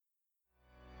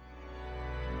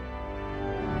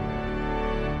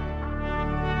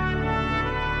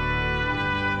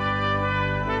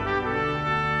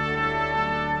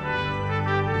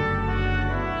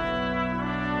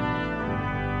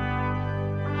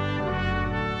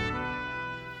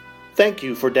Thank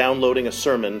you for downloading a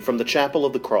sermon from the Chapel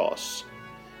of the Cross.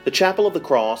 The Chapel of the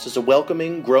Cross is a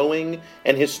welcoming, growing,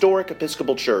 and historic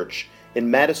Episcopal church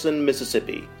in Madison,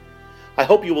 Mississippi. I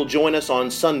hope you will join us on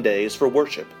Sundays for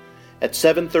worship at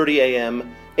 7:30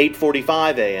 a.m.,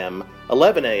 8:45 a.m.,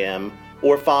 11 a.m.,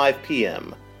 or 5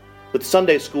 p.m., with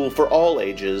Sunday school for all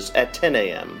ages at 10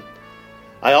 a.m.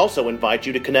 I also invite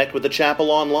you to connect with the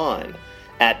chapel online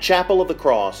at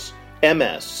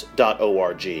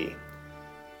chapelofthecrossms.org.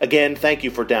 Again, thank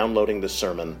you for downloading this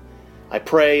sermon. I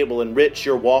pray it will enrich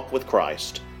your walk with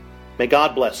Christ. May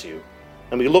God bless you,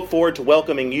 and we look forward to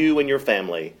welcoming you and your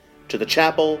family to the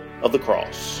Chapel of the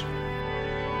Cross.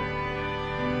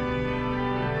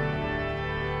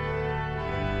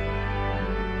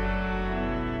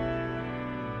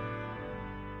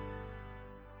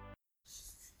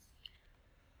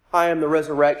 I am the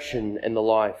resurrection and the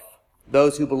life.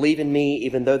 Those who believe in me,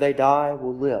 even though they die,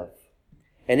 will live.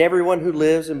 And everyone who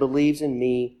lives and believes in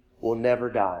me will never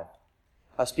die.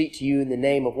 I speak to you in the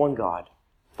name of one God,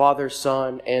 Father,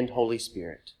 Son, and Holy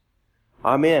Spirit.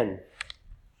 Amen.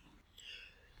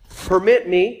 Permit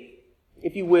me,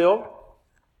 if you will,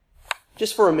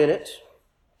 just for a minute,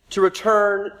 to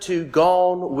return to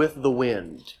Gone with the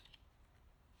Wind.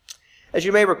 As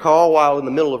you may recall, while in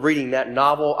the middle of reading that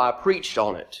novel, I preached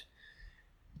on it.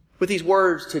 With these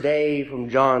words today from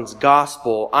John's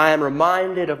Gospel, I am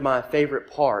reminded of my favorite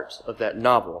part of that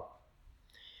novel.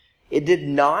 It did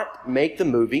not make the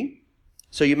movie,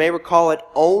 so you may recall it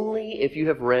only if you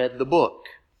have read the book.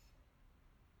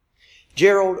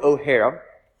 Gerald O'Hara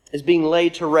is being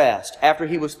laid to rest after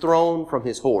he was thrown from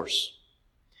his horse.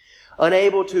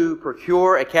 Unable to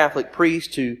procure a Catholic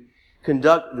priest to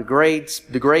conduct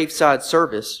the graveside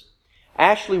service,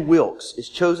 Ashley Wilkes is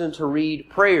chosen to read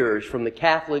prayers from the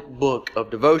Catholic Book of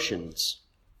Devotions.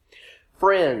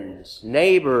 Friends,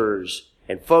 neighbors,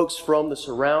 and folks from the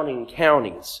surrounding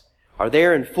counties are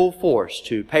there in full force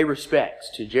to pay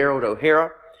respects to Gerald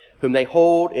O'Hara, whom they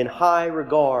hold in high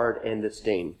regard and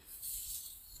esteem.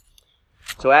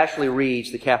 So Ashley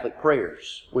reads the Catholic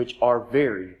prayers, which are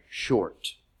very short,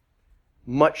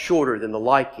 much shorter than the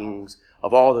likings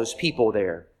of all those people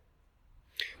there.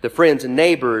 The friends and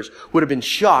neighbors would have been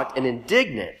shocked and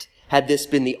indignant had this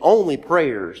been the only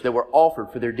prayers that were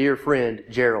offered for their dear friend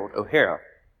Gerald O'Hara.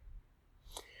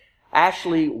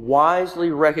 Ashley wisely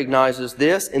recognizes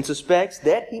this and suspects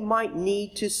that he might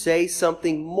need to say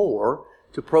something more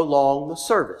to prolong the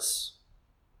service.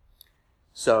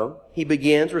 So he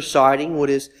begins reciting what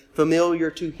is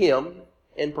familiar to him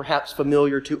and perhaps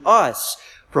familiar to us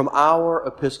from our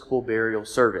Episcopal burial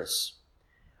service.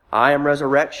 I am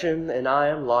resurrection and I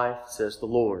am life, says the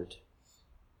Lord.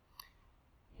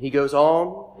 He goes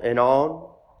on,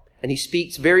 and he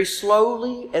speaks very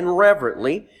slowly and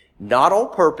reverently, not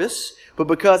on purpose, but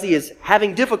because he is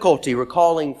having difficulty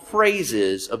recalling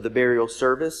phrases of the burial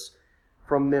service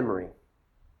from memory.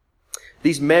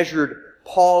 These measured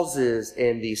pauses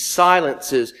and these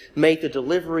silences make the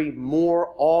delivery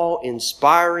more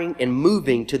awe-inspiring and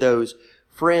moving to those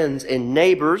friends and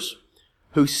neighbors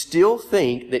who still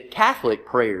think that Catholic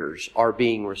prayers are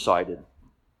being recited.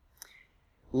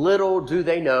 Little do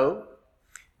they know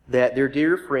that their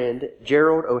dear friend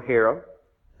Gerald O'Hara,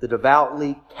 the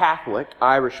devoutly Catholic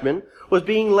Irishman, was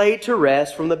being laid to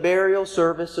rest from the burial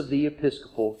service of the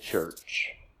Episcopal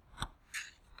Church.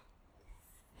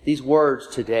 These words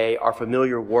today are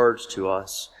familiar words to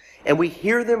us, and we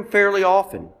hear them fairly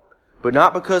often, but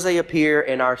not because they appear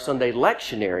in our Sunday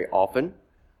lectionary often,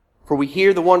 for we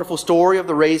hear the wonderful story of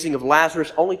the raising of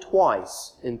Lazarus only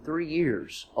twice in 3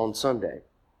 years on Sunday.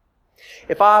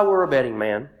 If I were a betting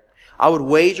man, I would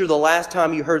wager the last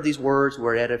time you heard these words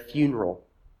were at a funeral.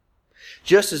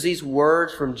 Just as these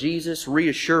words from Jesus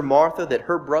reassure Martha that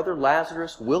her brother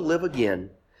Lazarus will live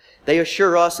again, they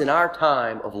assure us in our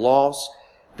time of loss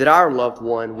that our loved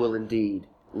one will indeed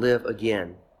live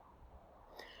again.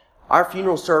 Our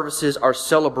funeral services are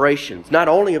celebrations, not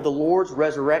only of the Lord's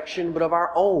resurrection, but of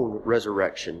our own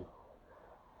resurrection.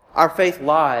 Our faith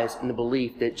lies in the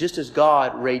belief that just as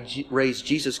God raised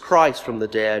Jesus Christ from the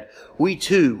dead, we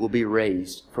too will be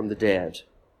raised from the dead.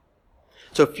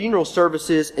 So funeral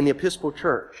services in the Episcopal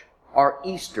Church are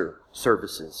Easter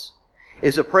services.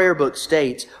 As the prayer book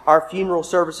states, our funeral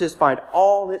services find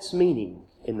all its meaning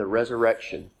in the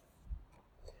resurrection.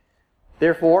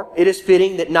 Therefore, it is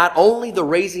fitting that not only the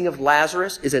raising of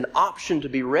Lazarus is an option to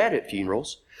be read at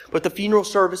funerals, but the funeral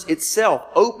service itself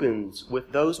opens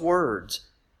with those words,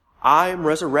 I am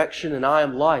resurrection and I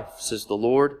am life, says the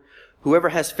Lord. Whoever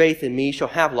has faith in me shall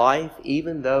have life,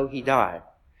 even though he die.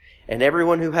 And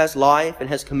everyone who has life and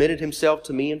has committed himself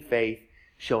to me in faith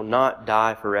shall not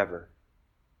die forever.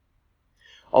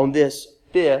 on this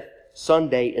 5th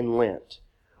Sunday in Lent,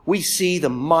 we see the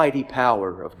mighty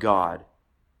power of God.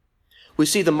 We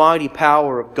see the mighty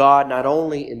power of God not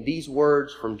only in these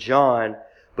words from John,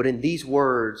 but in these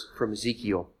words from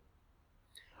Ezekiel.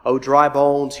 O dry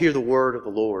bones, hear the word of the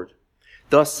Lord.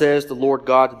 Thus says the Lord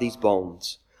God to these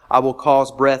bones, I will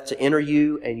cause breath to enter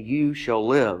you, and you shall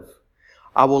live.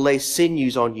 I will lay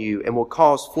sinews on you, and will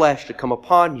cause flesh to come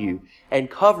upon you, and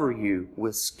cover you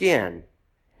with skin,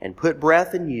 and put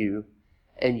breath in you,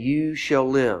 and you shall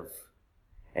live.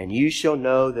 And you shall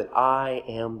know that I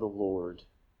am the Lord.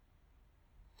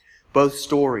 Both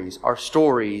stories are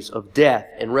stories of death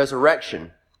and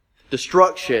resurrection,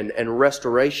 destruction and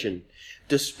restoration,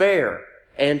 despair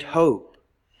and hope.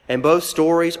 And both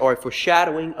stories are a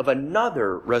foreshadowing of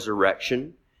another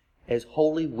resurrection as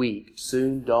Holy Week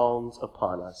soon dawns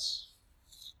upon us.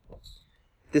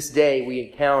 This day we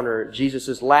encounter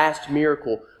Jesus' last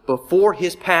miracle before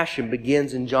His passion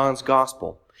begins in John's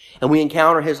Gospel. And we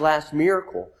encounter His last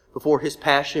miracle before His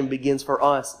passion begins for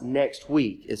us next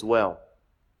week as well.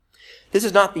 This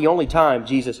is not the only time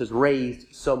Jesus has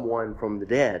raised someone from the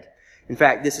dead. In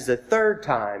fact, this is the 3rd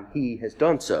time He has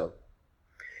done so.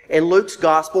 In Luke's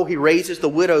Gospel, He raises the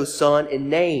widow's son in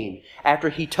Nain after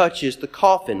he touches the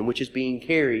coffin which is being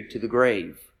carried to the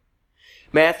grave.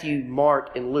 Matthew,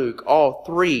 Mark, and Luke, all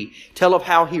 3, tell of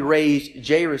how He raised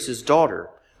Jairus' daughter,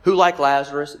 who, like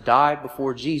Lazarus, died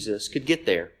before Jesus could get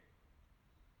there.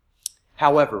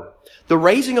 However, the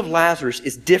raising of Lazarus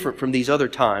is different from these other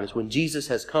times when Jesus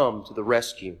has come to the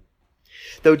rescue.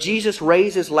 Though Jesus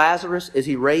raises Lazarus as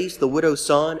He raised the widow's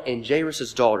son and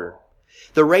Jairus' daughter,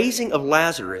 the raising of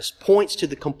Lazarus points to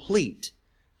the complete,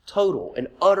 total, and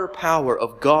utter power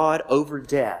of God over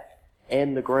death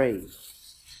and the grave.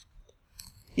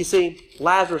 You see,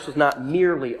 Lazarus was not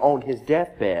merely on his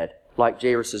deathbed like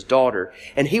Jairus' daughter,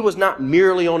 and he was not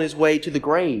merely on his way to the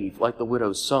grave like the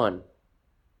widow's son.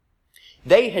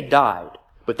 They had died,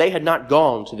 but they had not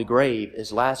gone to the grave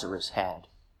as Lazarus had.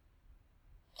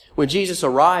 When Jesus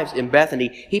arrives in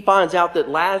Bethany, He finds out that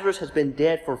Lazarus has been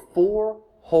dead for 4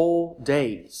 whole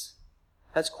days.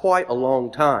 That's quite a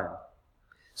long time.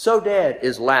 So dead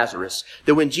is Lazarus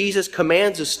that when Jesus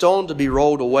commands a stone to be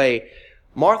rolled away,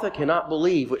 Martha cannot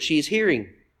believe what she is hearing.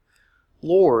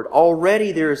 Lord,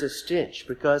 already there is a stench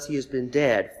because he has been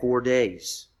dead 4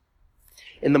 days.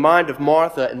 In the mind of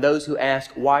Martha and those who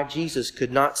ask why Jesus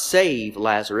could not save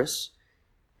Lazarus,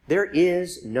 there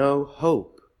is no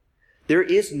hope. There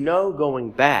is no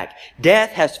going back.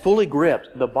 Death has fully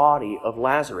gripped the body of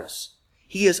Lazarus.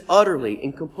 He is utterly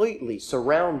and completely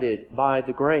surrounded by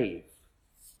the grave.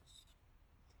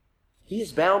 He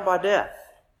is bound by death,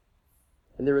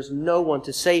 and there is no one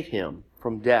to save him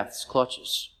from death's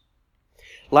clutches.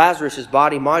 Lazarus'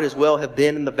 body might as well have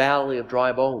been in the valley of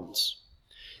dry bones.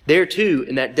 There too,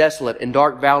 in that desolate and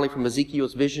dark valley from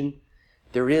Ezekiel's vision,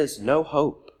 there is no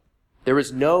hope. There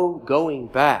is no going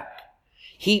back.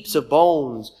 Heaps of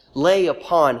bones lay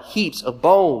upon heaps of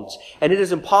bones, and it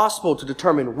is impossible to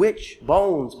determine which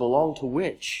bones belong to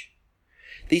which.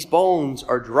 These bones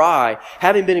are dry,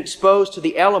 having been exposed to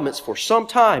the elements for some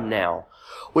time now,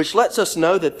 which lets us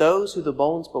know that those who the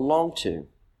bones belong to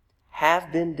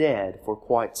have been dead for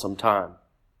quite some time.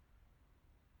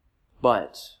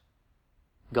 But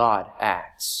God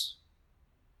acts,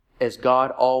 as God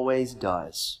always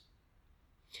does.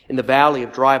 In the valley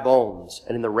of dry bones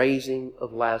and in the raising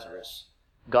of Lazarus,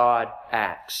 God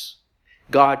acts.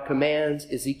 God commands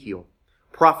Ezekiel,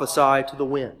 prophesy to the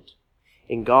wind.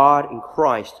 And God in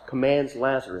Christ commands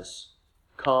Lazarus,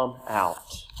 come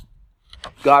out.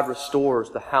 God restores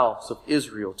the house of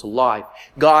Israel to life.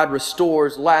 God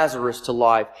restores Lazarus to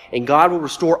life. And God will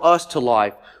restore us to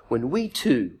life when we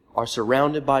too are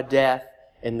surrounded by death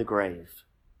and the grave.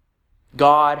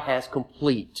 God has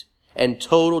complete and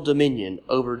total dominion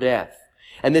over death.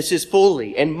 And this is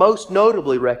fully and most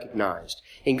notably recognized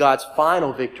in God's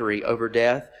final victory over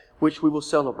death, which we will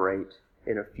celebrate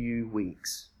in a few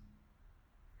weeks.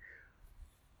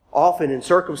 Often in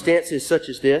circumstances such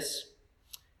as this,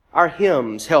 our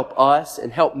hymns help us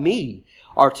and help me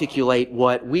articulate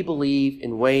what we believe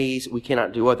in ways we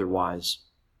cannot do otherwise.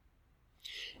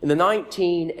 In the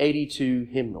 1982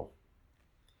 hymnal,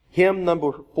 hymn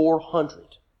number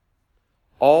 400,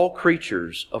 All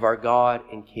Creatures of Our God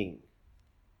and King,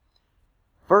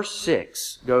 verse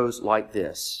 6 goes like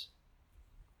this.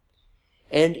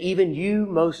 And even you,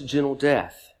 most gentle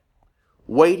death,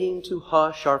 waiting to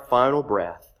hush our final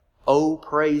breath, oh,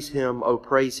 praise Him, oh,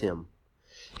 praise Him.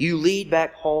 You lead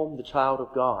back home the child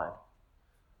of God,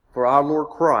 for our Lord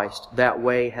Christ that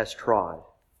way has trod.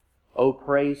 Oh,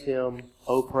 praise Him,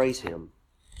 oh, praise Him.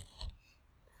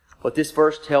 What this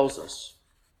verse tells us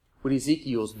what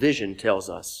Ezekiel's vision tells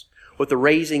us, what the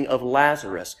raising of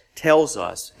Lazarus tells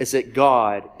us, is that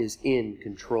God is in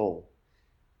control.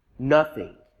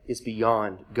 Nothing is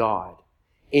beyond God.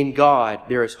 In God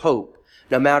there is hope,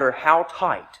 no matter how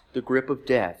tight the grip of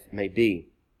death may be.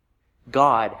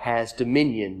 God has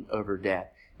dominion over death.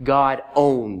 God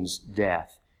owns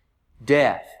death.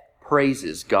 Death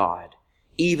praises God.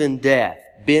 Even death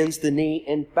bends the knee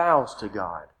and bows to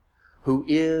God, who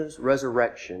is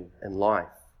resurrection and life.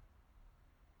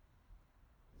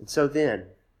 And so then,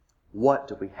 what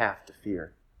do we have to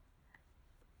fear?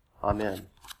 Amen.